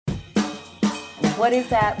What is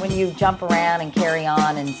that when you jump around and carry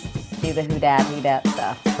on and do the who dat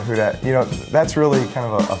stuff? The who dat, that's really kind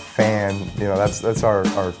of a fan. That's our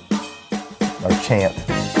chant.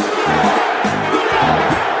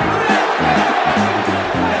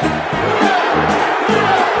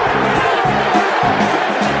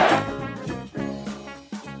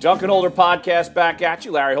 Duncan Holder podcast back at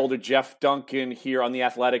you. Larry Holder, Jeff Duncan here on the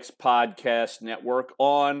Athletics Podcast Network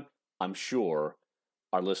on, I'm sure,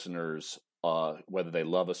 our listeners, whether they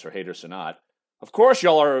love us or hate us or not. Of course,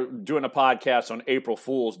 y'all are doing a podcast on April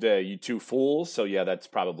Fool's Day, you two fools. So, yeah, that's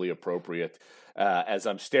probably appropriate. As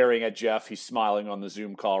I'm staring at Jeff, he's smiling on the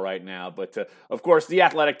Zoom call right now. But, of course,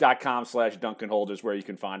 theathletic.com/Duncan Holder is where you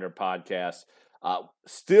can find our podcast.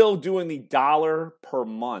 Still doing the $1 per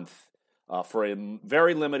month. For a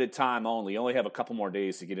very limited time only. You only have a couple more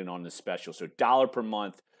days to get in on this special. So $1 per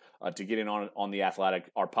month to get in on The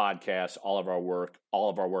Athletic, our podcast, all of our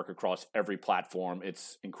work across every platform.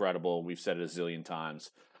 It's incredible. We've said it a zillion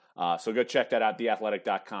times. So go check that out,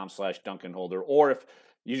 theathletic.com/Duncan Holder. Or if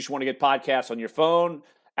you just want to get podcasts on your phone,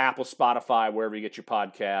 Apple, Spotify, wherever you get your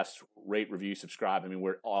podcasts, rate, review, subscribe. I mean,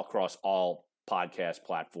 we're all across all podcast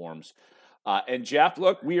platforms. And Jeff,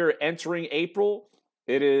 look, we are entering April.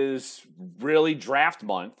 It is really draft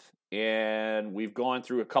month, and we've gone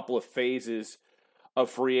through a couple of phases of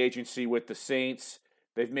free agency with the Saints.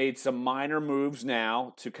 They've made some minor moves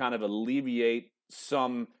now to kind of alleviate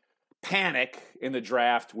some panic in the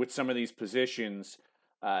draft with some of these positions.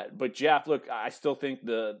 But, Jeff, look, I still think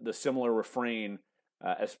the similar refrain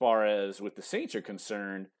as far as with the Saints are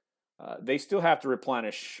concerned, they still have to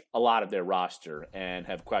replenish a lot of their roster and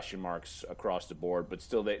have question marks across the board, but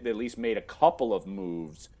still they at least made a couple of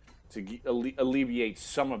moves to alleviate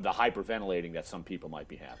some of the hyperventilating that some people might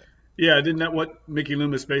be having. Yeah, didn't that what Mickey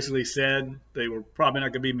Loomis basically said? They were probably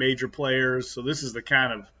not going to be major players, so this is the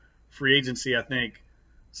kind of free agency I think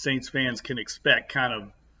Saints fans can expect, kind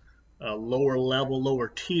of a lower level, lower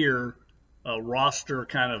tier roster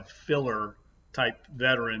kind of filler type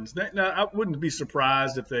veterans. Now, I wouldn't be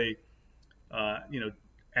surprised if they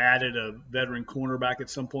added a veteran cornerback at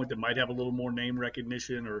some point that might have a little more name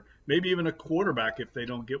recognition, or maybe even a quarterback if they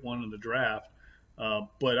don't get one in the draft.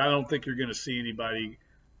 But I don't think you're going to see anybody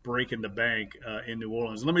breaking the bank in New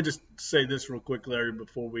Orleans. Let me just say this real quick, Larry,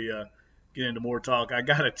 before we get into more talk. I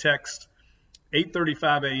got a text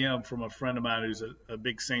 8:35 a.m. from a friend of mine who's a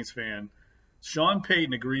big Saints fan. Sean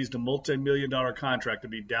Payton agrees to multi-million-dollar contract to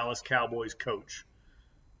be Dallas Cowboys coach.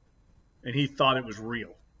 And he thought it was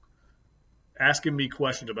real. Asking me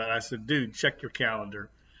questions about it. I said, dude, check your calendar.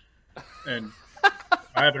 And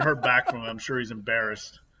I haven't heard back from him. I'm sure he's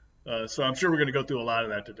embarrassed. So I'm sure we're going to go through a lot of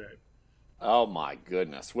that today. Oh, my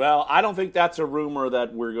goodness. Well, I don't think that's a rumor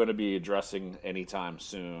that we're going to be addressing anytime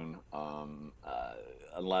soon,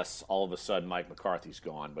 unless all of a sudden Mike McCarthy's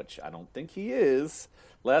gone, which I don't think he is,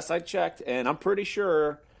 last I checked. And I'm pretty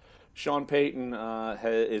sure Sean Payton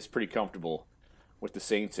is pretty comfortable with the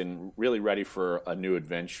Saints and really ready for a new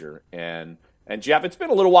adventure. And Jeff, it's been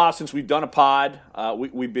a little while since we've done a pod.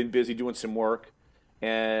 We've been busy doing some work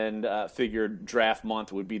and figured draft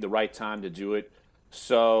month would be the right time to do it.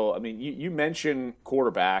 So, I mean, you mentioned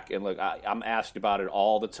quarterback, and look, I'm asked about it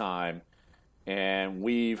all the time. And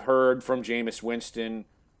we've heard from Jameis Winston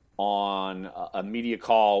on a media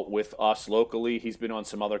call with us locally. He's been on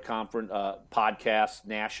some other podcasts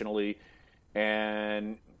nationally.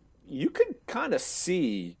 And you can kind of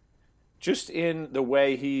see just in the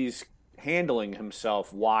way he's handling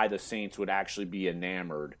himself why the Saints would actually be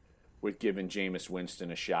enamored with giving Jameis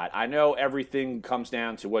Winston a shot. I know everything comes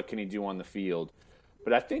down to what can he do on the field,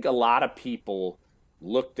 but I think a lot of people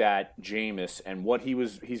looked at Jameis and what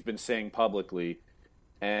he's been saying publicly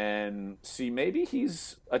and see maybe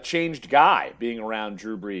he's a changed guy being around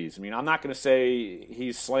Drew Brees. I mean, I'm not going to say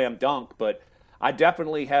he's slam dunk, but I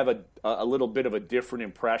definitely have a little bit of a different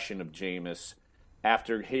impression of Jameis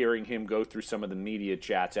after hearing him go through some of the media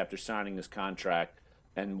chats after signing his contract,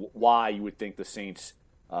 and why you would think the Saints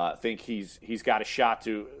think he's got a shot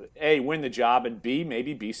to, A, win the job, and B,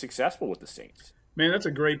 maybe be successful with the Saints. Man, that's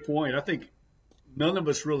a great point. I think none of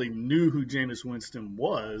us really knew who Jameis Winston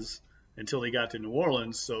was until he got to New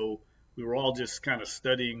Orleans, so we were all just kind of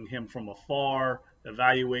studying him from afar,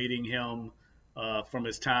 evaluating him from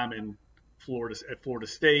his time in Florida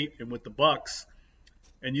State and with the Bucs,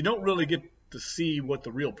 and you don't really get to see what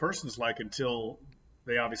the real person's like until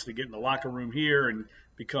they obviously get in the locker room here and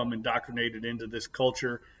become indoctrinated into this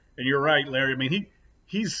culture. And you're right, Larry. I mean,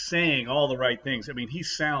 he's saying all the right things. I mean, he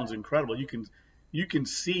sounds incredible. You can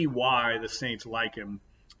see why the Saints like him,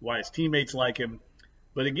 why his teammates like him.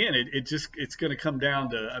 But again, it's going to come down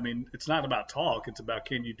to, I mean, it's not about talk. It's about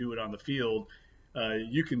can you do it on the field.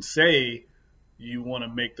 You can say you want to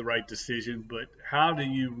make the right decision, but how do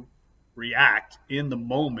you react in the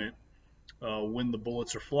moment when the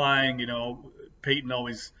bullets are flying? Peyton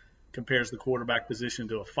always compares the quarterback position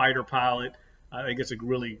to a fighter pilot. I think it's a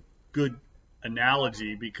really good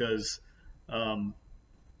analogy because,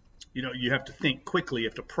 you have to think quickly, you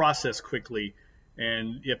have to process quickly,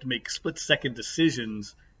 and you have to make split-second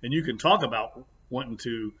decisions. And you can talk about wanting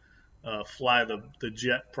to fly the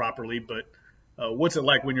jet properly, but what's it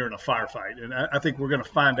like when you're in a firefight? And I think we're going to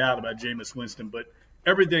find out about Jameis Winston, but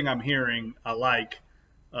everything I'm hearing I like.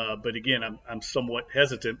 But again, I'm somewhat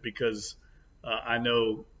hesitant because I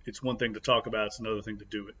know it's one thing to talk about, it's another thing to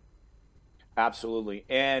do it. Absolutely.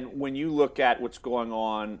 And when you look at what's going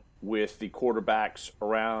on with the quarterbacks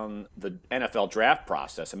around the NFL draft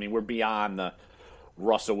process, I mean, we're beyond the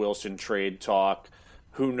Russell Wilson trade talk.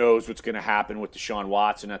 Who knows what's going to happen with Deshaun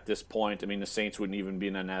Watson at this point? I mean, the Saints wouldn't even be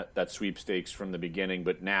in that sweepstakes from the beginning,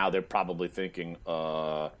 but now they're probably thinking,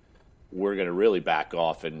 we're going to really back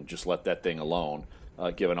off and just let that thing alone,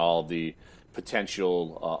 given all the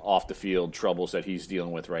potential off-the-field troubles that he's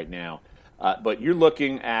dealing with right now. But you're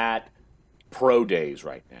looking at pro days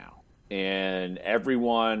right now, and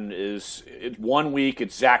everyone is – 1 week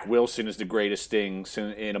it's Zach Wilson is the greatest thing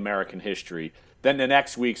in American history. Then the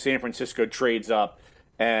next week San Francisco trades up,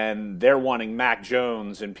 and they're wanting Mac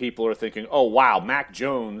Jones, and people are thinking, oh, wow, Mac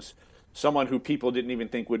Jones, someone who people didn't even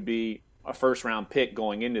think would be a first-round pick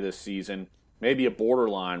going into this season, maybe a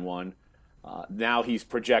borderline one. Now he's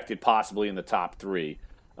projected possibly in the top 3.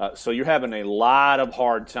 So you're having a lot of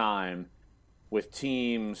hard time with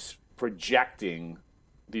teams projecting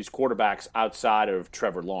these quarterbacks outside of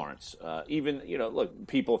Trevor Lawrence. Even, look,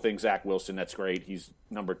 people think Zach Wilson, that's great. He's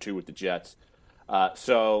number 2 with the Jets.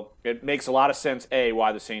 So it makes a lot of sense, A,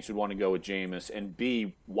 why the Saints would want to go with Jameis, and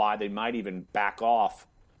B, why they might even back off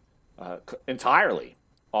entirely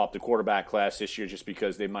off the quarterback class this year just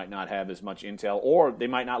because they might not have as much intel, or they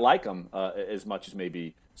might not like them as much as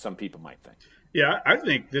maybe some people might think. Yeah, I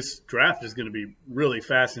think this draft is going to be really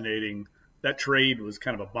fascinating. That trade was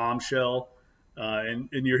kind of a bombshell. And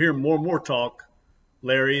you're hearing more and more talk,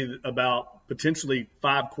 Larry, about potentially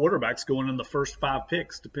 5 quarterbacks going in the first 5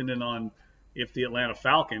 picks, depending on if the Atlanta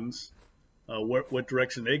Falcons, what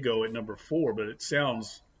direction they go at number 4. But it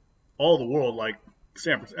sounds all the world like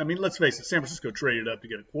let's face it, San Francisco traded up to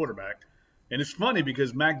get a quarterback. And it's funny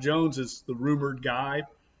because Mac Jones is the rumored guy.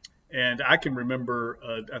 And I can remember,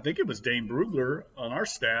 I think it was Dane Brugler on our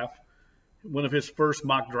staff, one of his first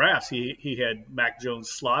mock drafts, he had Mac Jones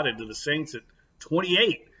slotted to the Saints at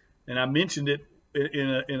 28. And I mentioned it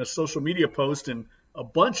in a social media post, and a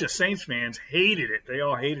bunch of Saints fans hated it. They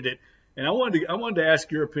all hated it. And I wanted to ask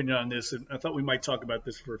your opinion on this, and I thought we might talk about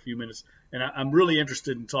this for a few minutes. And I'm really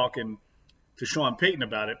interested in talking to Sean Payton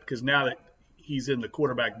about it, because now that he's in the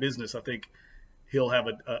quarterback business, I think he'll have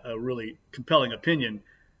a really compelling opinion.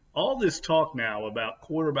 All this talk now about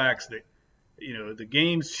quarterbacks that, the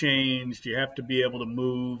game's changed, you have to be able to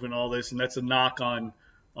move and all this, and that's a knock on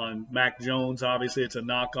Mac Jones. Obviously, it's a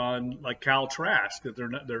knock on like Kyle Trask, that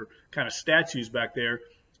they're kind of statues back there.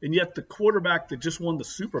 And yet the quarterback that just won the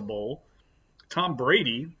Super Bowl, Tom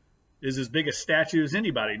Brady, is as big a statue as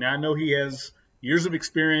anybody. Now, I know he has years of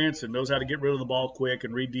experience and knows how to get rid of the ball quick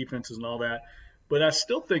and read defenses and all that, but I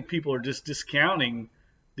still think people are just discounting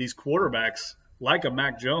these quarterbacks like a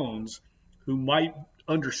Mac Jones, who might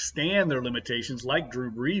understand their limitations like Drew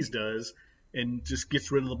Brees does, and just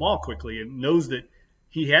gets rid of the ball quickly and knows that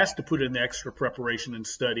he has to put in the extra preparation and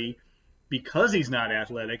study because he's not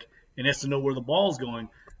athletic and has to know where the ball's going.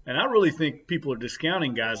 And I really think people are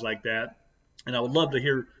discounting guys like that. And I would love to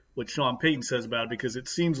hear what Sean Payton says about it, because it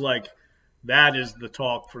seems like that is the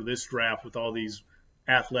talk for this draft with all these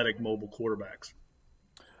athletic mobile quarterbacks.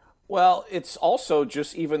 Well, it's also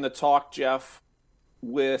just even the talk, Jeff,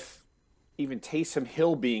 with even Taysom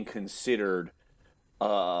Hill being considered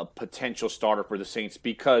a potential starter for the Saints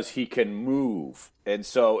because he can move. And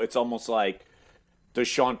so it's almost like, does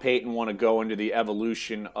Sean Payton want to go into the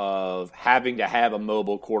evolution of having to have a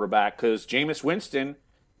mobile quarterback? Because Jameis Winston,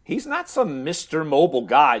 he's not some Mr. Mobile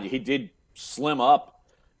guy. He did slim up,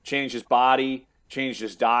 change his body, changed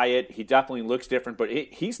his diet. He definitely looks different, but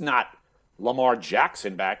he's not Lamar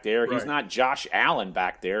Jackson back there. Right. He's not Josh Allen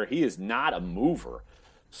back there. He is not a mover.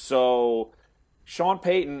 So Sean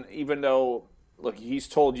Payton, even though, look, he's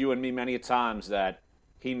told you and me many times that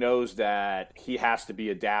he knows that he has to be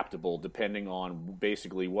adaptable depending on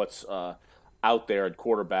basically what's out there at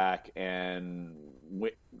quarterback and,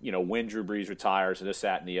 when Drew Brees retires and this,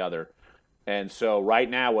 that, and the other. And so right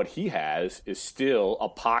now what he has is still a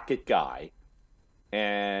pocket guy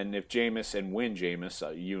And if Jameis,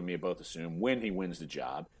 you and me both assume, when he wins the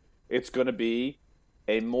job, it's going to be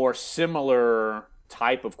a more similar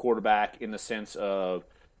type of quarterback in the sense of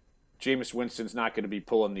Jameis Winston's not going to be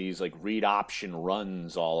pulling these like read option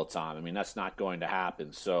runs all the time. I mean, that's not going to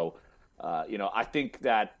happen. So, I think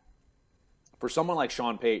that for someone like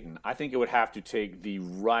Sean Payton, I think it would have to take the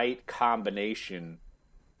right combination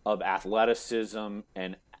of athleticism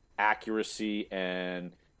and accuracy,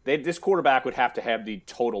 and this quarterback would have to have the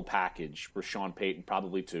total package for Sean Payton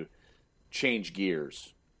probably to change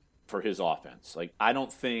gears for his offense. Like, I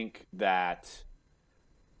don't think that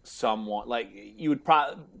someone like you would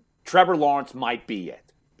probably Trevor Lawrence might be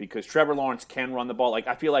it, because Trevor Lawrence can run the ball. Like,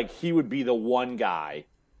 I feel like he would be the one guy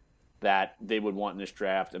that they would want in this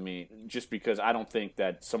draft. I mean, just because I don't think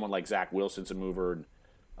that someone like Zach Wilson's a mover.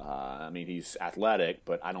 And, he's athletic,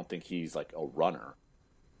 but I don't think he's like a runner.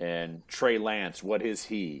 And Trey Lance, what is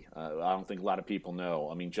he? I don't think a lot of people know.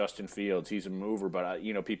 I mean, Justin Fields, he's a mover, but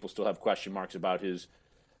people still have question marks about his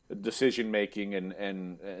decision making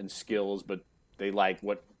and skills, but they like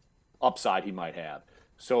what upside he might have.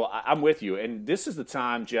 So I'm with you. And this is the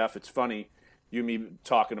time, Jeff, it's funny, you and me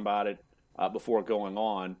talking about it before going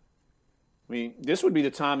on. I mean, this would be the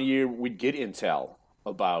time of year we'd get intel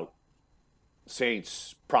about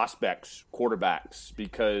Saints, prospects, quarterbacks,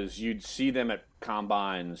 because you'd see them at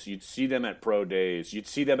combines, you'd see them at pro days, you'd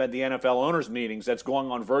see them at the NFL owners meetings that's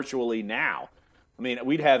going on virtually now. I mean,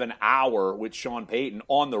 we'd have an hour with Sean Payton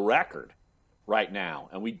on the record right now,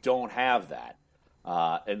 and we don't have that.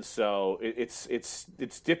 And so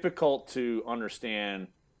it's difficult to understand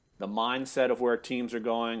the mindset of where teams are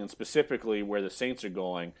going, and specifically where the Saints are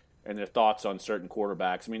going, and their thoughts on certain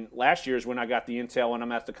quarterbacks. I mean, last year is when I got the intel when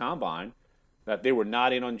I'm at the combine that they were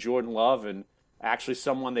not in on Jordan Love, and actually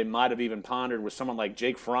someone they might have even pondered was someone like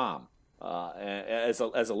Jake Fromm as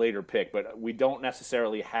a later pick. But we don't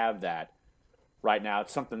necessarily have that right now.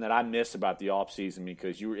 It's something that I miss about the offseason,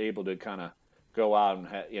 because you were able to kind of go out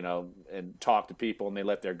and and talk to people, and they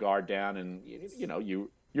let their guard down, and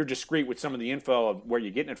you're discreet with some of the info of where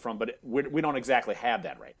you're getting it from, but we don't exactly have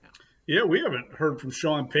that right now. Yeah, we haven't heard from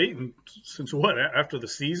Sean Payton since after the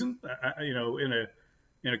season,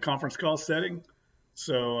 in a conference call setting.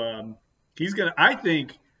 So I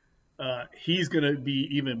think he's gonna be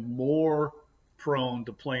even more prone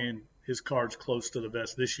to playing his cards close to the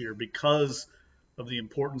vest this year because of the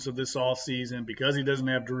importance of this all season, because he doesn't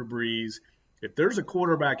have Drew Brees. If there's a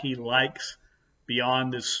quarterback he likes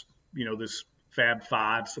beyond this, this Fab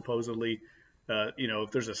Five supposedly,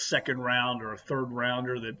 if there's a second round or a third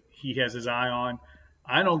rounder that he has his eye on,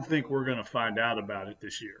 I don't think we're going to find out about it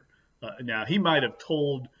this year. Now, he might have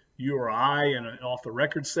told you or I in an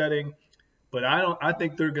off-the-record setting, but I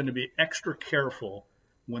think they're going to be extra careful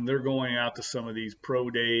when they're going out to some of these pro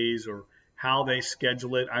days or how they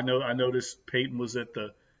schedule it. I noticed Peyton was at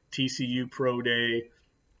the TCU pro day.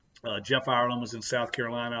 Jeff Ireland was in South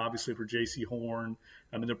Carolina, obviously, for J.C. Horn.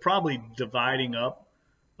 I mean, they're probably dividing up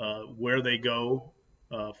where they go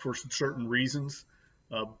for certain reasons.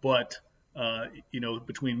 But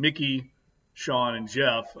between Mickey, Sean, and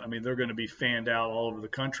Jeff, I mean, they're going to be fanned out all over the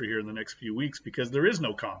country here in the next few weeks because there is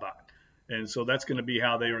no combine. And so that's going to be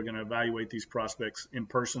how they are going to evaluate these prospects in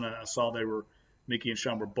person. I saw Mickey and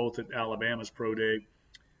Sean were both at Alabama's pro day.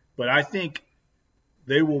 But I think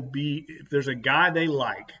they will be, if there's a guy they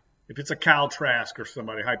like, if it's a Kyle Trask or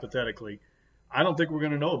somebody, hypothetically, I don't think we're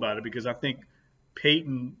going to know about it because I think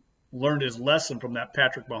Peyton learned his lesson from that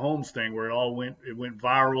Patrick Mahomes thing where it went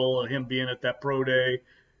viral, him being at that pro day.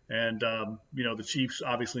 And, the Chiefs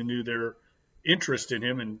obviously knew their interest in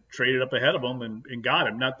him and traded up ahead of him and got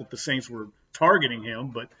him. Not that the Saints were targeting him,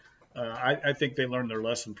 but I think they learned their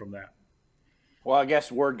lesson from that. Well, I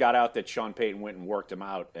guess word got out that Sean Payton went and worked him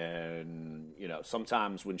out. And,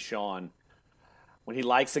 sometimes when he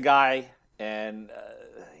likes a guy and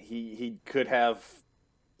he could have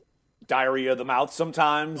diarrhea of the mouth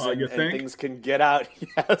sometimes, and things can get out.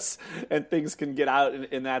 Yes, and things can get out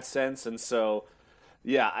in that sense. And so,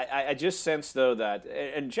 yeah, I just sense, though, that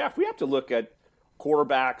 – and, Jeff, we have to look at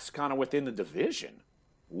quarterbacks kind of within the division.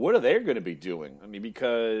 What are they going to be doing? I mean,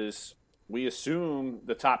 because we assume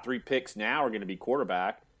the top three picks now are going to be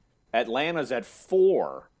quarterback. Atlanta's at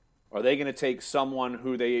 4. Are they going to take someone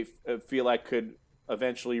who they feel like could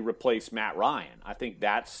eventually replace Matt Ryan? I think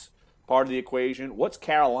that's part of the equation. What's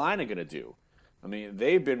Carolina going to do? I mean,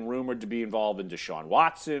 they've been rumored to be involved in Deshaun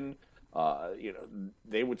Watson.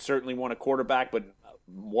 They would certainly want a quarterback, but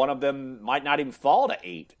one of them might not even fall to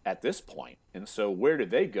 8 at this point. And so where did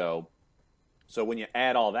they go? So when you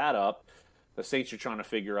add all that up, the Saints are trying to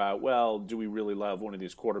figure out, well, do we really love one of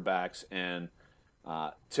these quarterbacks? And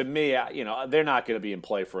To me, they're not going to be in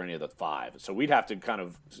play for any of the 5. So we'd have to kind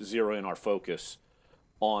of zero in our focus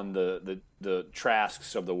on the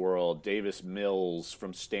Trasks of the world, Davis Mills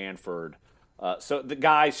from Stanford. So the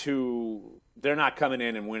guys who they're not coming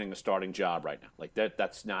in and winning a starting job right now. Like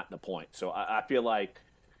that's not the point. So I feel like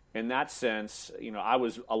in that sense, I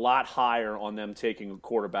was a lot higher on them taking a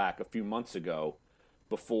quarterback a few months ago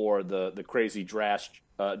before the crazy draft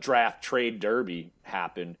trade derby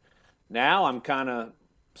happened. Now I'm kind of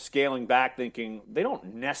scaling back thinking they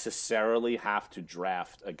don't necessarily have to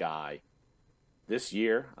draft a guy this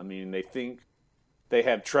year. I mean, they think they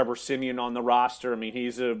have Trevor Siemian on the roster. I mean,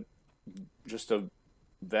 he's just a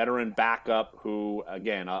veteran backup who,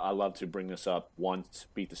 again, I love to bring this up, once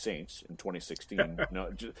beat the Saints in 2016.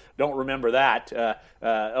 No, don't remember that,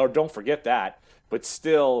 or don't forget that. But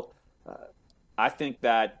still, I think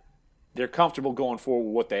that they're comfortable going forward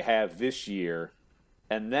with what they have this year,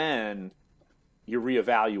 and then you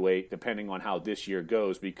reevaluate depending on how this year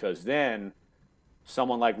goes, because then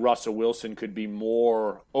someone like Russell Wilson could be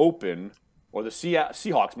more open, or the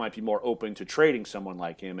Seahawks might be more open to trading someone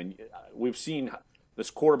like him. And we've seen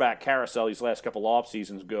this quarterback carousel these last couple off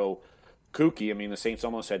seasons go kooky. I mean, the Saints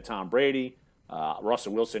almost had Tom Brady.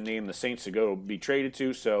 Russell Wilson named the Saints to go be traded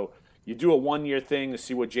to. So you do a one-year thing to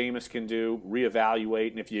see what Jameis can do,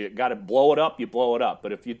 reevaluate, and if you got to blow it up, you blow it up.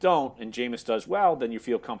 But if you don't, and Jameis does well, then you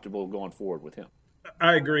feel comfortable going forward with him.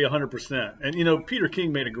 I agree 100%. And, Peter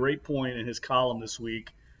King made a great point in his column this week.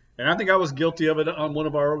 And I think I was guilty of it on one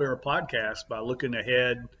of our earlier podcasts by looking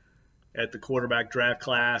ahead at the quarterback draft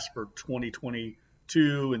class for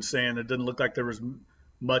 2022 and saying it didn't look like there was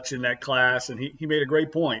much in that class. And he made a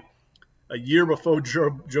great point. A year before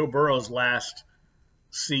Joe Burrow's last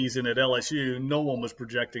season at LSU, no one was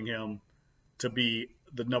projecting him to be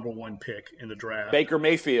the number 1 pick in the draft. Baker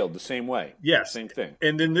Mayfield, the same way. Yes. Same thing.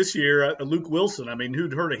 And then this year, Luke Wilson, I mean,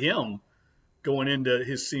 who'd heard of him going into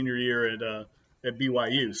his senior year at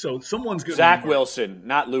BYU? So someone's going to Zach Wilson,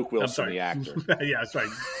 not Luke Wilson, the actor. Yeah, sorry.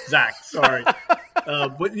 Zach, sorry.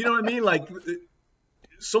 But you know what I mean? Like,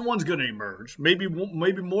 someone's going to emerge. Maybe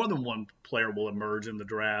more than one player will emerge in the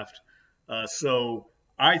draft. So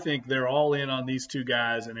I think they're all in on these 2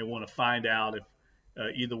 guys, and they want to find out if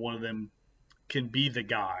either one of them can be the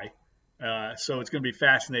guy. So it's going to be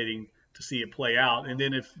fascinating to see it play out. And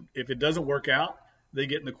then if it doesn't work out, they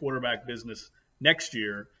get in the quarterback business next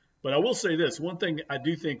year. But I will say this, one thing I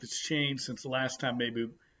do think that's changed since the last time maybe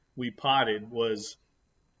we potted was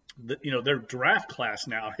that, their draft class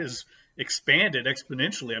now has expanded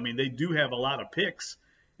exponentially. I mean, they do have a lot of picks,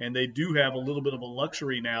 and they do have a little bit of a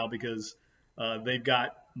luxury now because they've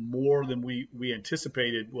got more than we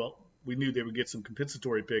anticipated. Well, we knew they would get some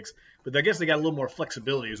compensatory picks, but I guess they got a little more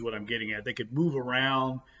flexibility is what I'm getting at. They could move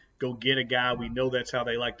around, go get a guy. We know that's how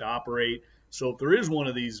they like to operate. So if there is one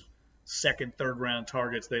of these second, third round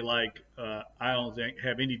targets they like, I don't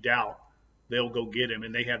have any doubt they'll go get him,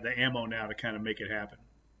 and they have the ammo now to kind of make it happen.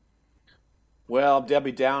 Well,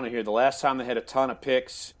 Debbie Downer here. The last time they had a ton of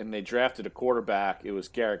picks and they drafted a quarterback, it was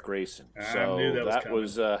Garrett Grayson. I knew that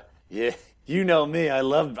was yeah. You know me. I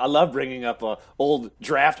love bringing up a old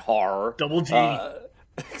draft horror. Double G.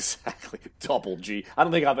 Exactly, Double G. I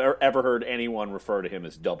don't think I've ever heard anyone refer to him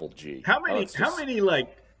as Double G. How many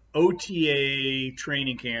like OTA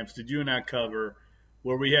training camps did you and I cover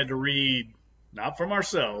where we had to read, not from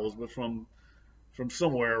ourselves, but from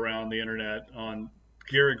somewhere around the internet, on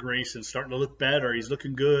Garrett Grayson starting to look better? He's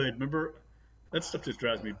looking good. Remember, that stuff just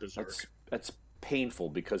drives me berserk. That's painful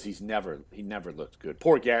because he never looked good.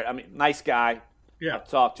 Poor Garrett. I mean, nice guy. Yeah, I've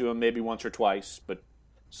talked to him maybe once or twice, but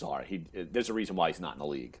sorry, there's a reason why he's not in the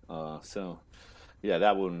league. So yeah,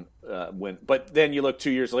 that one went. But then you look 2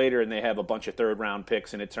 years later and they have a bunch of third-round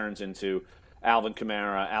picks, and it turns into Alvin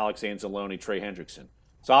Kamara, Alex Anzalone, Trey Hendrickson.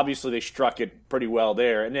 So obviously they struck it pretty well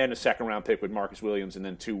there. And then a second-round pick with Marcus Williams, and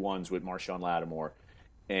then 2 ones with Marshawn Lattimore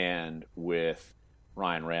and with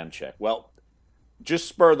Ryan Ramczyk. Well, just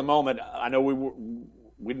spur of the moment, I know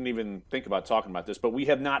we didn't even think about talking about this, but we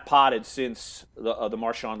have not potted since the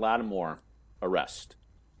Marshawn Lattimore arrest.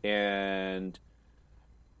 And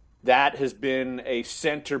that has been a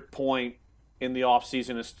center point in the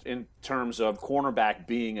offseason in terms of cornerback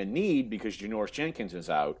being a need because Janoris Jenkins is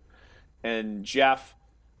out. And, Jeff,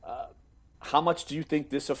 how much do you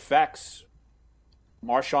think this affects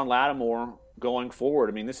Marshawn Lattimore going forward?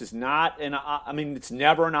 I mean, this is not it's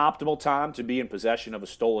never an optimal time to be in possession of a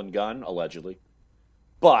stolen gun, allegedly.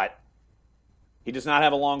 But he does not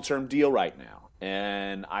have a long-term deal right now.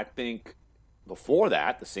 And I think before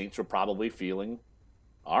that, the Saints were probably feeling,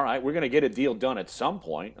 all right, we're going to get a deal done at some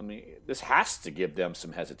point. I mean, this has to give them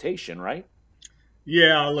some hesitation, right?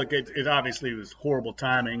 Yeah, look, it obviously was horrible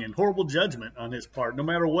timing and horrible judgment on his part, no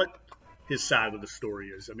matter what his side of the story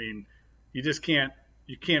is. I mean, you just can't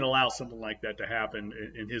allow something like that to happen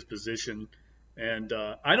in his position. And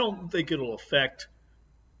I don't think it'll affect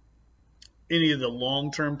any of the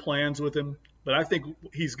long-term plans with him, but I think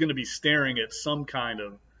he's going to be staring at some kind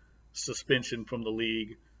of suspension from the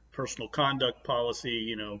league, personal conduct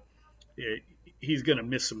policy. He's going to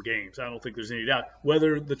miss some games. I don't think there's any doubt.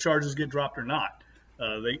 Whether the charges get dropped or not,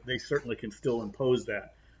 they certainly can still impose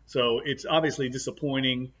that. So it's obviously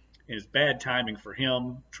disappointing, and it's bad timing for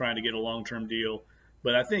him trying to get a long-term deal.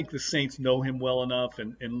 But I think the Saints know him well enough,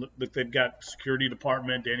 and look, they've got security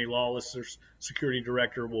department. Danny Lawless, their security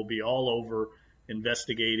director, will be all over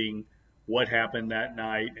investigating what happened that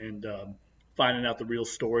night and finding out the real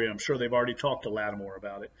story. I'm sure they've already talked to Lattimore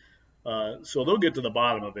about it. So they'll get to the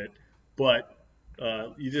bottom of it. But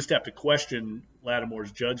you just have to question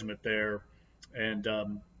Lattimore's judgment there. And,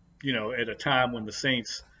 at a time when the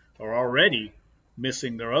Saints are already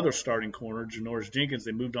missing their other starting corner, Janoris Jenkins,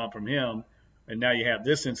 they moved on from him. And now you have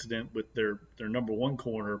this incident with their number one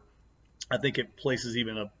corner. I think it places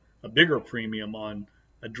even a bigger premium on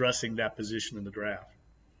addressing that position in the draft.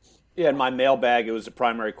 Yeah, in my mailbag, it was a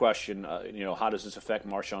primary question, how does this affect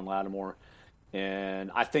Marshawn Lattimore?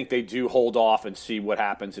 And I think they do hold off and see what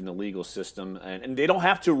happens in the legal system. And they don't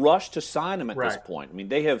have to rush to sign him at this point. I mean,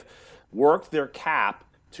 they have worked their cap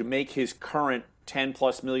to make his current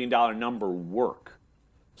 $10+ million number work.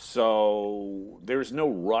 So there's no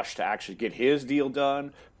rush to actually get his deal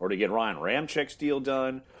done or to get Ryan Ramczyk's deal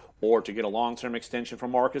done or to get a long-term extension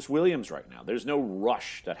from Marcus Williams right now. There's no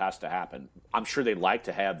rush that has to happen. I'm sure they'd like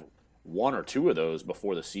to have one or two of those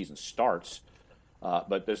before the season starts,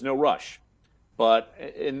 but there's no rush. But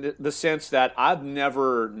in the sense that I've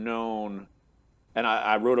never known, and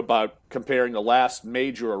I wrote about comparing the last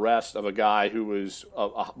major arrest of a guy who was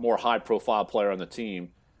a more high-profile player on the team.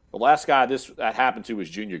 The last guy that happened to was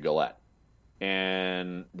Junior Gillette.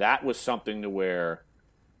 And that was something to where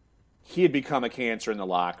he had become a cancer in the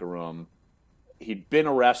locker room. He'd been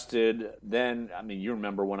arrested. Then, you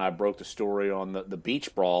remember when I broke the story on the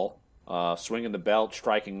beach brawl, swinging the belt,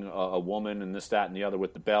 striking a woman and this, that, and the other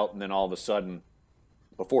with the belt. And then all of a sudden,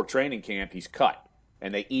 before training camp, he's cut.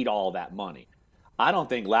 And they eat all that money. I don't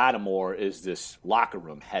think Lattimore is this locker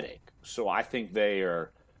room headache. So I think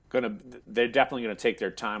they're definitely gonna take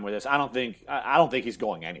their time with this. I don't think he's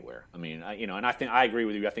going anywhere. And I agree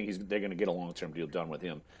with you. I think they're gonna get a long-term deal done with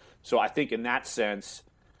him. So I think in that sense,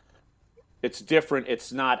 it's different.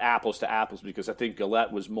 It's not apples to apples because I think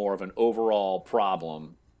Gillette was more of an overall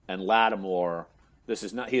problem, and Lattimore,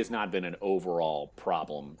 he has not been an overall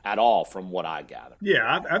problem at all from what I gather.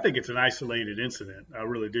 Yeah, I think it's an isolated incident. I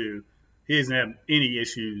really do. He hasn't had any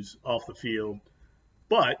issues off the field.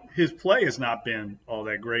 But his play has not been all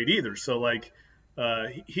that great either. So,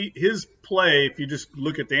 his play, if you just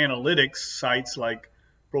look at the analytics sites like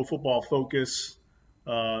Pro Football Focus,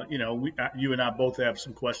 you and I both have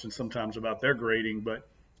some questions sometimes about their grading, but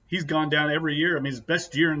he's gone down every year. His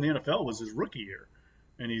best year in the NFL was his rookie year,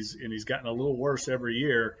 and he's gotten a little worse every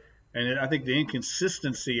year. And I think the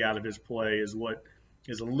inconsistency out of his play is what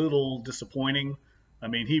is a little disappointing.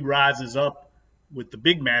 He rises up with the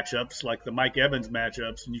big matchups like the Mike Evans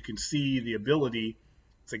matchups, and you can see the ability.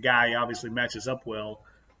 It's a guy he obviously matches up well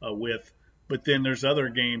with. But then there's other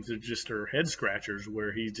games that just are head scratchers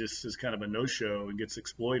where he just is kind of a no-show and gets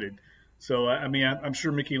exploited. So, I'm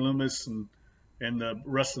sure Mickey Loomis and the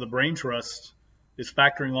rest of the Brain Trust is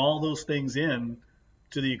factoring all those things in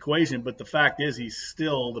to the equation. But the fact is he's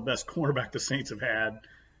still the best cornerback the Saints have had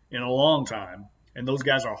in a long time. And those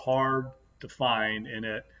guys are hard to find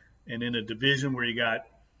and in a division where you got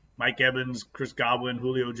Mike Evans, Chris Godwin,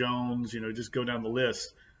 Julio Jones, just go down the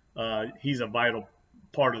list. He's a vital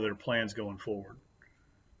part of their plans going forward.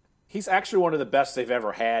 He's actually one of the best they've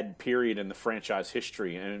ever had, period, in the franchise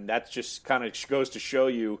history. And that just kind of goes to show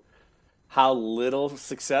you how little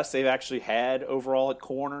success they've actually had overall at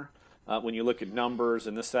corner when you look at numbers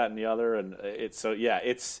and this, that, and the other. And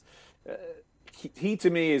he to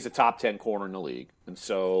me is a top 10 corner in the league, and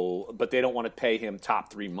so, but they don't want to pay him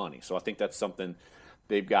top 3 money. So I think that's something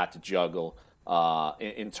they've got to juggle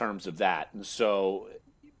in terms of that. And so,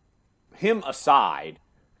 him aside,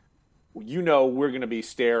 we're going to be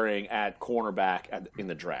staring at cornerback in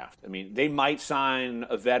the draft. They might sign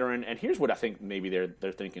a veteran, and here's what I think maybe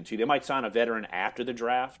they're thinking too. They might sign a veteran after the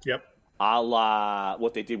draft. Yep. A la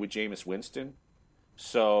what they did with Jameis Winston.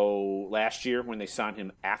 So last year when they signed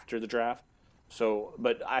him after the draft. So,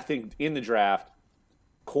 but I think in the draft,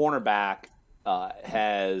 cornerback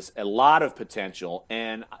has a lot of potential.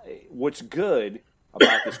 And what's good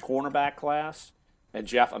about this cornerback class And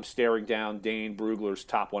Jeff, I'm staring down Dane Brugler's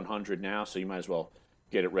top 100 now, so you might as well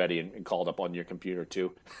get it ready and call it up on your computer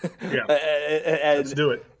too. Yeah, let's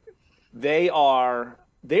do it. They are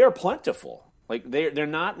plentiful. Like they're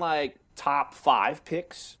not like top 5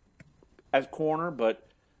 picks at corner, but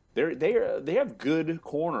they have good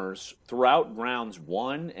corners throughout rounds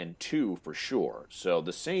 1 and 2 for sure. So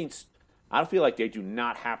the Saints, I feel like they do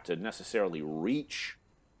not have to necessarily reach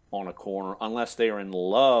on a corner unless they are in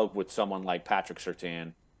love with someone like Patrick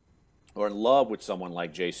Surtain or in love with someone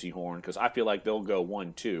like J.C. Horn, because I feel like they'll go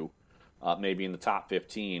 1-2, maybe in the top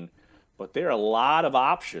 15. But there are a lot of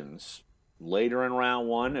options later in round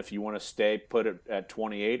 1 if you want to stay put it at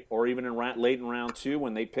 28, or even late in round 2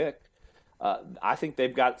 when they pick. I think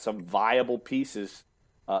they've got some viable pieces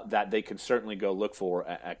that they can certainly go look for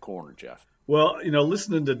at corner, Jeff. Well,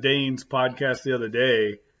 listening to Dane's podcast the other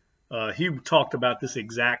day, he talked about this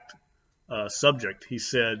exact subject. He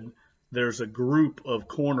said there's a group of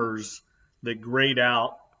corners that grade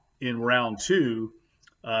out in round 2.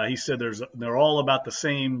 He said they're all about the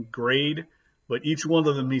same grade, but each one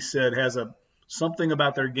of them, he said, has something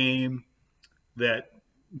about their game that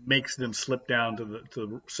makes them slip down to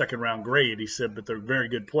the second round grade. He said, but they're very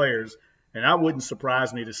good players, and I wouldn't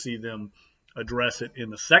surprise me to see them address it in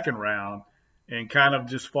the second round and kind of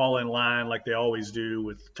just fall in line like they always do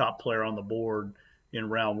with top player on the board in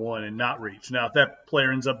round 1 and not reach. Now, if that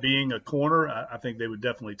player ends up being a corner, I think they would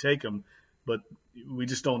definitely take him, but we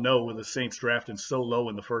just don't know with the Saints drafting so low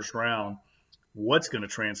in the first round what's going to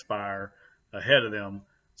transpire ahead of them.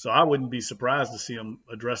 So I wouldn't be surprised to see them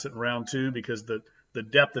address it in round 2, because the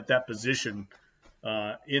depth at that position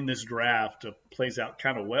in this draft plays out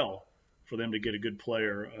kind of well for them to get a good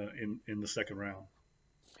player in the second round.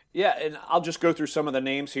 Yeah, and I'll just go through some of the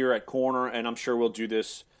names here at corner, and I'm sure we'll do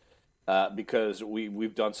this because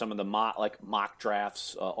we've done some of the mock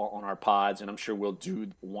drafts on our pods, and I'm sure we'll do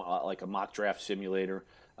like a mock draft simulator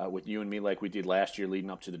with you and me like we did last year leading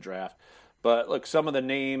up to the draft. But look, some of the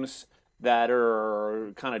names that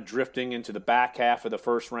are kind of drifting into the back half of the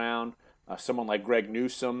first round, someone like Greg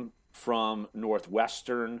Newsome from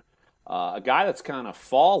Northwestern, a guy that's kind of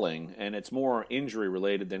falling, and it's more injury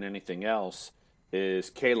related than anything else, is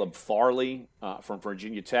Caleb Farley from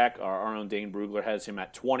Virginia Tech. Our own Dane Brugler has him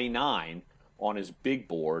at 29 on his big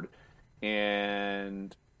board.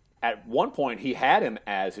 And at one point, he had him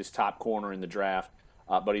as his top corner in the draft,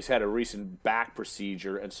 but he's had a recent back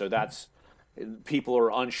procedure, and so people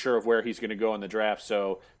are unsure of where he's going to go in the draft.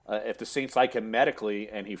 So if the Saints like him medically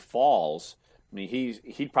and he falls, I mean,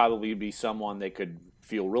 he'd probably be someone they could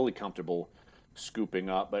feel really comfortable scooping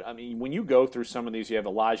up. But, I mean, when you go through some of these, you have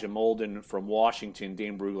Elijah Molden from Washington.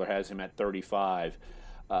 Dane Brugler has him at 35.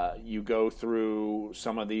 You go through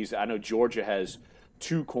some of these. I know Georgia has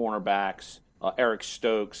 2 cornerbacks, Eric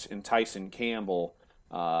Stokes and Tyson Campbell.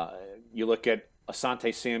 You look at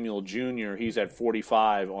Asante Samuel Jr., he's at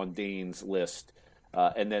 45 on Dane's list.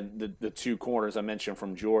 And then the 2 corners I mentioned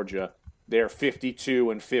from Georgia, they're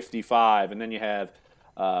 52 and 55. And then you have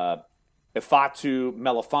Ifeatu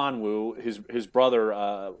Melifonwu, his brother,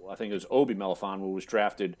 I think it was Obi Melifonwu, was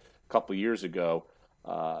drafted a couple years ago.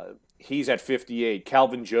 He's at 58.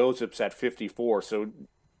 Calvin Joseph's at 54. So,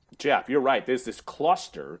 Jeff, you're right. There's this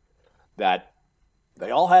cluster that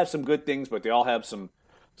they all have some good things, but they all have some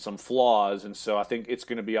flaws. And so I think it's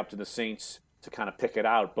going to be up to the Saints to kind of pick it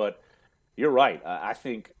out. But you're right. I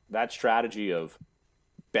think that strategy of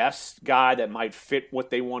best guy that might fit what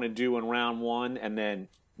they want to do in round 1, and then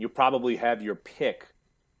you probably have your pick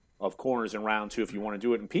of corners in round 2 if you want to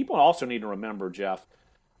do it. And people also need to remember, Jeff,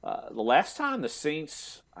 the last time the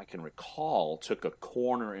Saints, I can recall, took a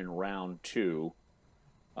corner in round 2,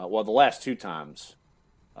 the last 2 times,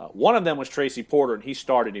 one of them was Tracy Porter, and he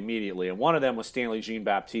started immediately, and one of them was Stanley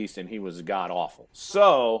Jean-Baptiste, and he was god-awful.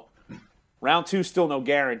 So round 2 still no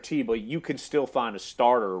guarantee, but you can still find a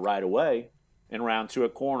starter right away in round 2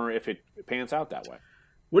 at corner if it pans out that way.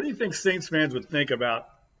 What do you think Saints fans would think about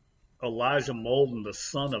Elijah Molden, the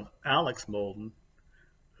son of Alex Molden,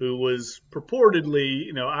 who was purportedly,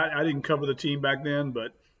 I didn't cover the team back then, but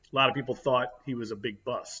a lot of people thought he was a big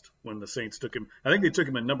bust when the Saints took him. I think they took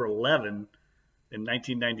him at number 11 in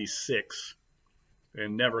 1996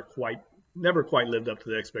 and never quite lived up to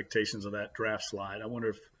the expectations of that draft slide. I wonder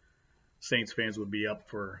if Saints fans would be up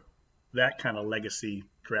for that kind of legacy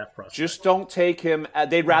draft process. Just don't take him.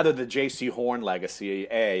 They'd rather the J.C. Horn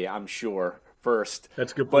legacy, I'm sure, first.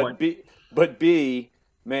 That's a good point. But B,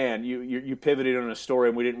 man, you pivoted on a story,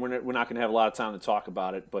 and we're not going to have a lot of time to talk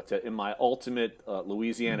about it. But in my ultimate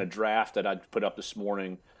Louisiana draft that I put up this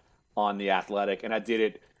morning on The Athletic, and I did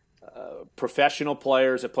it professional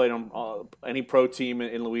players that played on any pro team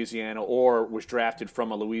in Louisiana or was drafted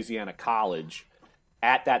from a Louisiana college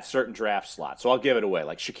at that certain draft slot. So I'll give it away.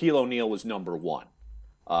 Like Shaquille O'Neal was number 1.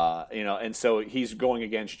 And so he's going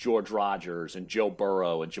against George Rogers and Joe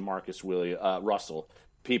Burrow and Jamarcus Russell,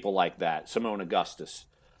 people like that, Simone Augustus.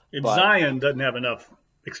 Zion doesn't have enough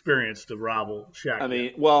experience to rival Shaq. I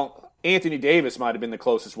mean, well, Anthony Davis might have been the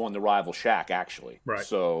closest one to rival Shaq, actually. Right.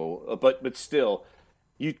 So, but still,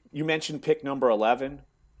 you mentioned pick number 11.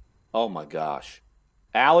 Oh my gosh,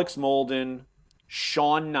 Alex Molden,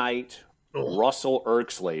 Sean Knight, Russell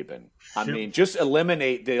Erxleben. I mean, just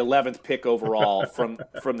eliminate the 11th pick overall from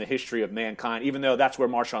the history of mankind, even though that's where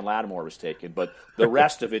Marshawn Lattimore was taken. But the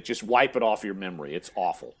rest of it, just wipe it off your memory. It's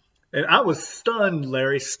awful. And I was stunned,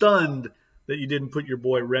 Larry, that you didn't put your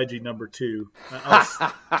boy Reggie number 2.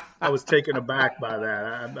 I was taken aback by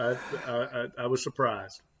that. I was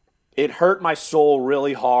surprised. It hurt my soul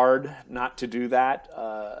really hard not to do that.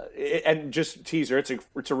 And just teaser, it's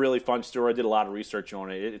a really fun story. I did a lot of research on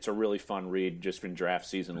it. It's a really fun read just in draft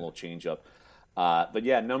season, a little change up. But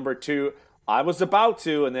yeah, number 2, I was about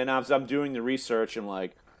to, and then as I'm doing the research, I'm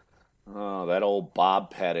like, oh, that old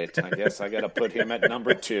Bob Pettit. I guess I got to put him at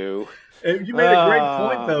number 2. You made a great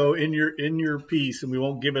point though in your piece, and we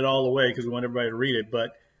won't give it all away because we want everybody to read it.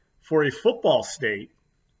 But for a football state,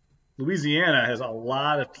 Louisiana has a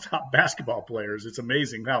lot of top basketball players. It's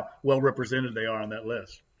amazing how well represented they are on that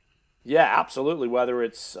list. Yeah, absolutely. Whether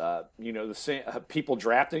it's the same people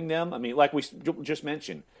drafting them. I mean, like we just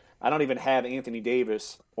mentioned, I don't even have Anthony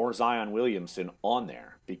Davis or Zion Williamson on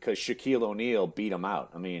there because Shaquille O'Neal beat him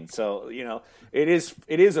out. I mean, so it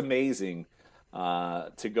is amazing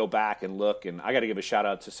to go back and look. And I got to give a shout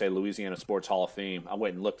out to Louisiana Sports Hall of Fame. I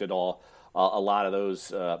went and looked at a lot of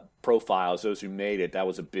those profiles, those who made it. That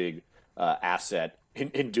was a big asset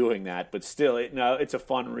in doing that. But still, it's a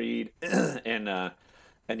fun read, and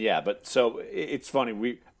yeah. But so it's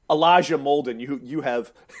funny. Elijah Molden, you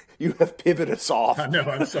have pivoted us off. I know.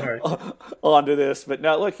 I'm sorry. Onto this, but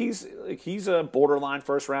no. Look, he's a borderline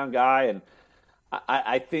first round guy, and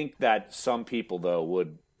I think that some people though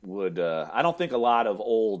would. I don't think a lot of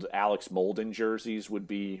old Alex Molden jerseys would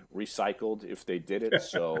be recycled if they did it.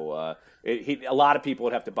 So a lot of people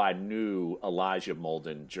would have to buy new Elijah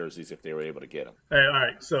Molden jerseys if they were able to get them. Hey, all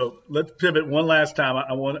right. So let's pivot one last time.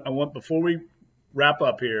 I want before we wrap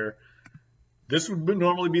up here. This would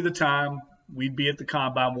normally be the time we'd be at the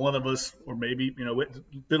combine. One of us, or maybe it's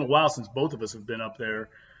been a while since both of us have been up there.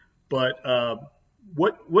 But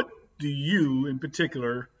what do you in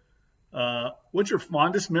particular? What's your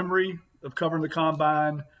fondest memory of covering the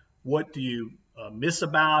combine? What do you miss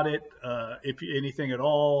about it, if anything at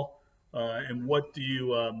all? And what do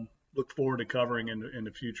you look forward to covering in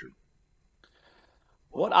the future?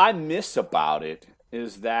 What I miss about it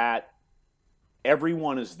is that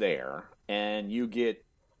everyone is there, and you get,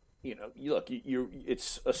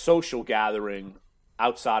 it's a social gathering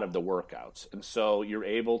outside of the workouts, and so you're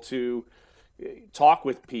able to talk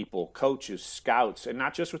with people, coaches, scouts, and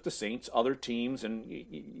not just with the Saints, other teams, and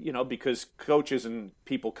because coaches and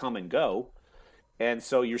people come and go, and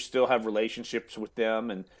so you still have relationships with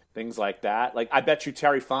them and things like that. Like I bet you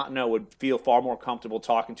Terry Fontenot would feel far more comfortable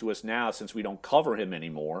talking to us now since we don't cover him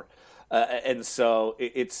anymore, and so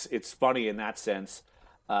it's funny in that sense.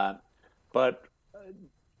 But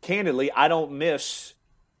candidly, I don't miss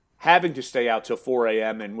having to stay out till 4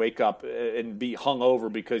 a.m. and wake up and be hungover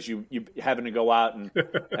because you having to go out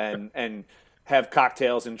and have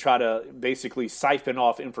cocktails and try to basically siphon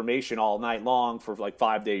off information all night long for like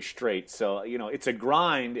 5 days straight. So, it's a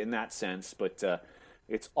grind in that sense, but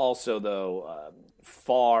it's also, though,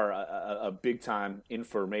 far a big-time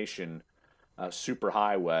information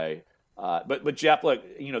superhighway. But Jeff, look,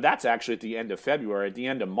 that's actually at the end of February. At the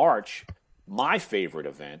end of March, my favorite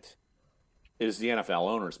event is the NFL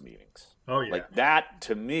owners meetings. Oh yeah. Like that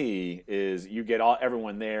to me is you get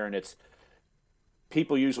everyone there, and it's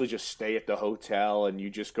people usually just stay at the hotel and you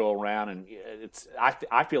just go around, and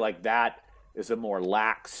I feel like that is a more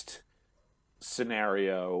laxed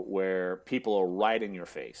scenario where people are right in your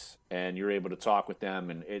face and you're able to talk with them,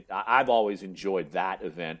 and I've always enjoyed that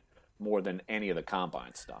event more than any of the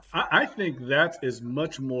combine stuff. I think that is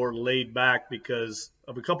much more laid back because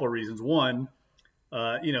of a couple of reasons. One,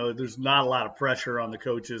 there's not a lot of pressure on the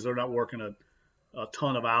coaches. They're not working a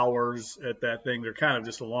ton of hours at that thing. They're kind of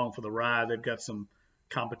just along for the ride. They've got some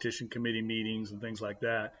competition committee meetings and things like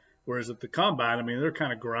that. Whereas at the combine, they're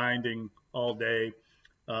kind of grinding all day.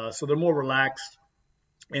 So they're more relaxed.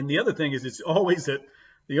 And the other thing is it's always at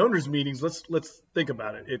the owners' meetings. Let's think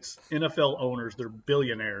about it. It's NFL owners. They're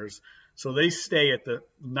billionaires. So they stay at the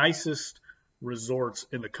nicest resorts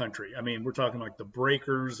in the country. I mean, we're talking like the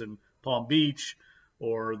Breakers in Palm Beach,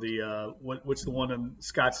 or the what's the one in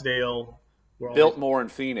Scottsdale? Biltmore in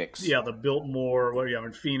Phoenix. Yeah, the Biltmore.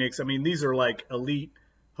 In Phoenix. I mean, these are like elite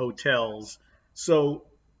hotels. So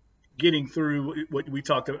getting through what we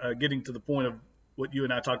talked, getting to the point of what you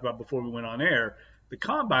and I talked about before we went on air, the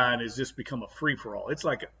combine has just become a free for all. It's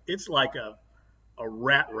like a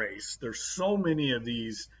rat race. There's so many of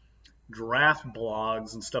these draft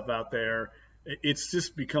blogs and stuff out there. It's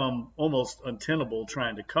just become almost untenable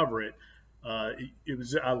trying to cover it.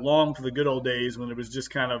 I long for the good old days when it was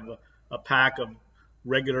just kind of a pack of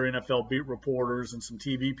regular NFL beat reporters and some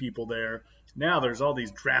TV people there. Now there's all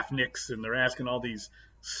these draftniks, and they're asking all these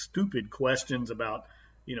stupid questions about,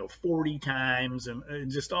 40 times and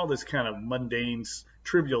just all this kind of mundane,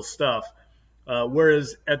 trivial stuff.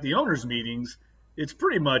 Whereas at the owners' meetings, it's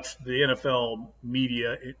pretty much the NFL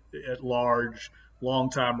media at large,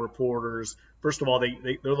 longtime reporters. First of all,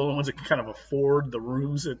 they're the ones that can kind of afford the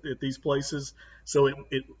rooms at these places. So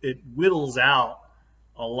it whittles out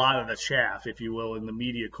a lot of the chaff, if you will, in the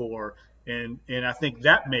media corps. And I think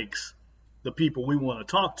that makes the people we want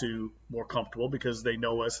to talk to more comfortable because they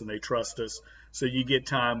know us and they trust us. So you get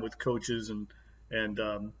time with coaches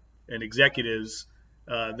and executives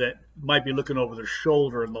that might be looking over their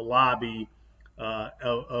shoulder in the lobby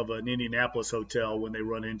of an Indianapolis hotel when they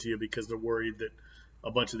run into you because they're worried that a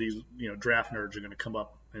bunch of these draft nerds are going to come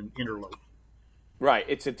up and interlope. Right.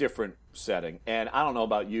 It's a different setting. And I don't know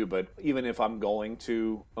about you, but even if I'm going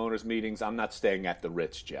to owners' meetings, I'm not staying at the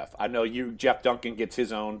Ritz, Jeff. I know Jeff Duncan gets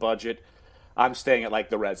his own budget. I'm staying at like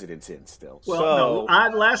the Residence Inn still. Well,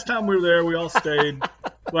 no, last time we were there, we all stayed.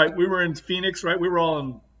 Like we were in Phoenix, right? We were all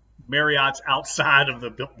in Marriott's outside of the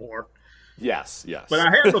Biltmore. Yes. But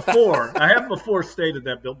I have before stayed at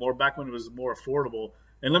that Biltmore back when it was more affordable.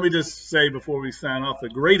 And let me just say before we sign off, the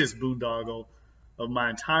greatest boondoggle of my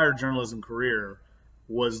entire journalism career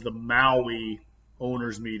was the Maui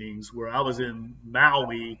owners meetings, where I was in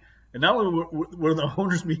Maui, and not only were the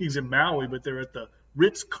owners meetings in Maui, but they're at the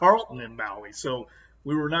Ritz-Carlton in Maui. So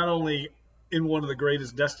we were not only in one of the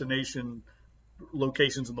greatest destination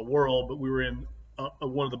locations in the world, but we were in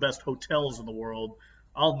one of the best hotels in the world.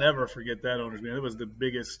 I'll never forget that owners meeting. It was the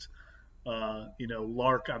biggest,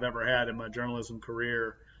 lark I've ever had in my journalism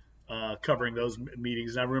career, covering those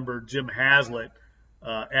meetings. And I remember Jim Haslett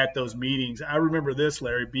at those meetings. I remember this,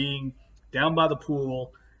 Larry, being down by the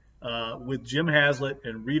pool with Jim Haslett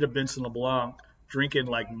and Rita Benson LeBlanc drinking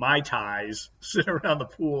like Mai Tais, sitting around the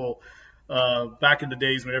pool back in the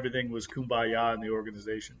days when everything was kumbaya in the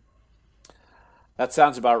organization. That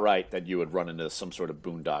sounds about right, that you would run into some sort of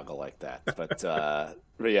boondoggle like that. But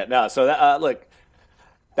yeah, no. So look,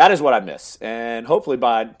 that is what I miss, and hopefully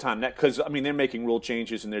by the time that, because I mean they're making rule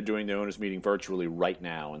changes and they're doing the owners meeting virtually right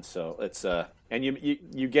now, and so it's and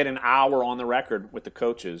you get an hour on the record with the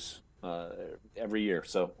coaches every year.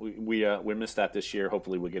 So we missed that this year.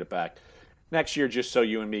 Hopefully we'll get it back next year, just so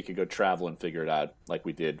you and me could go travel and figure it out like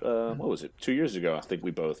we did. What was it? 2 years ago, I think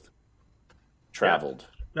we both traveled.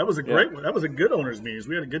 Yeah. That was a great one. That was a good owners meetings.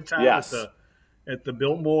 We had a good time at the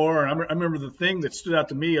Biltmore. I remember the thing that stood out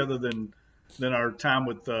to me, other than our time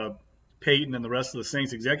with Peyton and the rest of the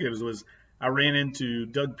Saints executives, was I ran into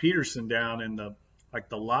Doug Peterson down in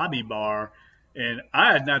the lobby bar, and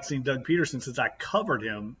I had not seen Doug Peterson since I covered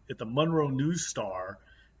him at the Monroe News Star,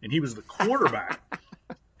 and he was the quarterback.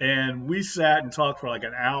 And we sat and talked for like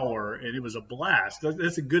an hour, and it was a blast.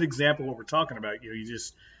 That's a good example of what we're talking about.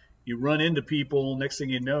 You run into people, next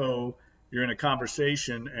thing you know, you're in a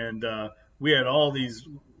conversation, and we had all these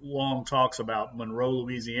long talks about Monroe,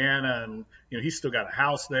 Louisiana, and he's still got a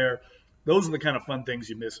house there. Those are the kind of fun things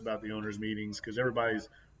you miss about the owners' meetings, because everybody's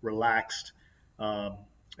relaxed,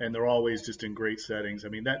 and they're always just in great settings. I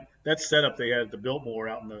mean, that setup they had at the Biltmore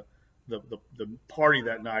out in the party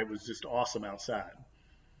that night was just awesome outside.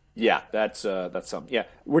 Yeah, that's something. Yeah,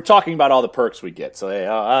 we're talking about all the perks we get. So,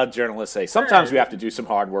 hey, journalists say sometimes we have to do some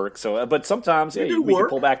hard work. So, but sometimes we can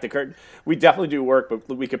pull back the curtain. We definitely do work, but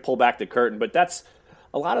we could pull back the curtain. But that's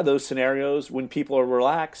a lot of those scenarios when people are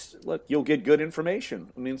relaxed. Look, you'll get good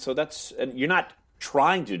information. I mean, so and you're not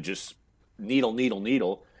trying to just needle.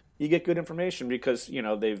 You get good information because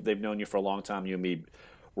they've known you for a long time. You and me.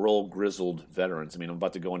 We're old grizzled veterans. I mean, I'm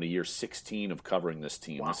about to go into year 16 of covering this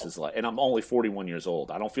team. Wow. This is and I'm only 41 years old.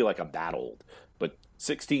 I don't feel like I'm that old, but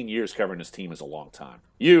 16 years covering this team is a long time.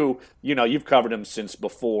 You've covered him since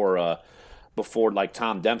before like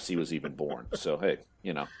Tom Dempsey was even born. So hey,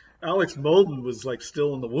 Alex Molden was like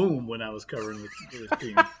still in the womb when I was covering this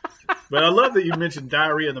team. But I love that you mentioned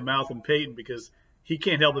diarrhea in the mouth and Peyton, because he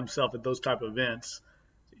can't help himself at those type of events.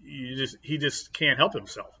 He just can't help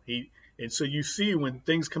himself. And so you see when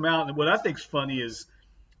things come out, and what I think's funny is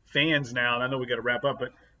fans now, and I know we got to wrap up,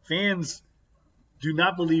 but fans do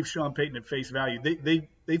not believe Sean Payton at face value.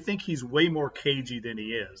 They think he's way more cagey than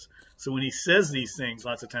he is. So when he says these things,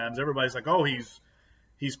 lots of times everybody's like, oh, he's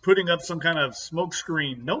putting up some kind of smoke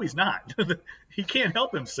screen. No, he's not. He can't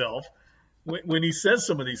help himself when he says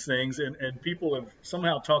some of these things, and people have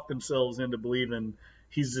somehow talked themselves into believing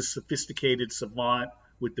he's this sophisticated savant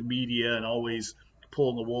with the media and always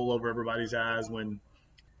pulling the wool over everybody's eyes, when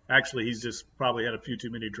actually he's just probably had a few too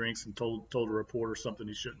many drinks and told a reporter something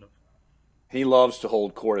he shouldn't have. He loves to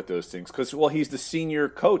hold court at those things because, well, he's the senior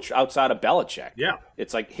coach outside of Belichick. Yeah.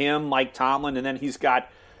 It's like him, Mike Tomlin, and then he's got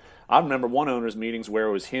 – I remember one owner's meetings where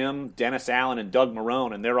it was him, Dennis Allen, and Doug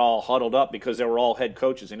Marrone, and they're all huddled up because they were all head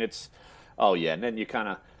coaches. And it's – oh, yeah. And then you kind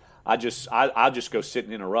of – I'll just go sit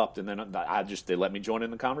and interrupt, and then they let me join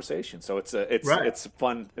in the conversation. So it's a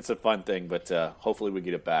fun thing, but hopefully we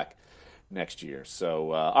get it back next year.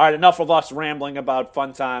 So, all right, enough of us rambling about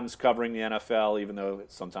fun times covering the NFL, even though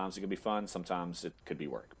sometimes it can be fun, sometimes it could be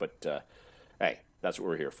work. But, hey, that's what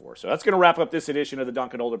we're here for. So that's going to wrap up this edition of the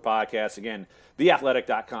Dunk and Holder podcast. Again,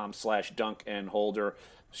 theathletic.com/dunkandholder.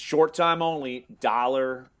 Short time only,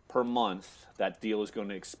 $1 per month. That deal is going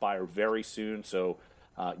to expire very soon, so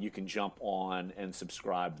you can jump on and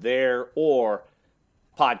subscribe there, or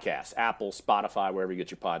podcasts, Apple, Spotify, wherever you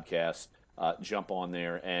get your podcasts. Jump on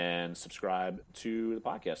there and subscribe to the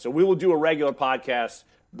podcast. So we will do a regular podcast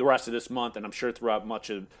the rest of this month, and I'm sure throughout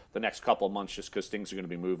much of the next couple of months, just because things are going to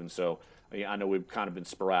be moving. So I know we've kind of been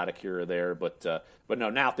sporadic here or there, but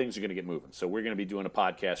no, now things are going to get moving. So we're going to be doing a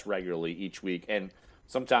podcast regularly each week, and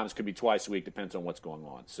sometimes could be twice a week, depends on what's going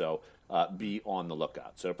on. So be on the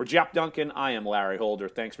lookout. So for Jeff Duncan, I am Larry Holder.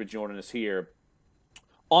 Thanks for joining us here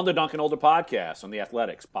on the Dunk and Holder podcast on the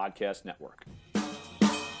Athletics Podcast Network.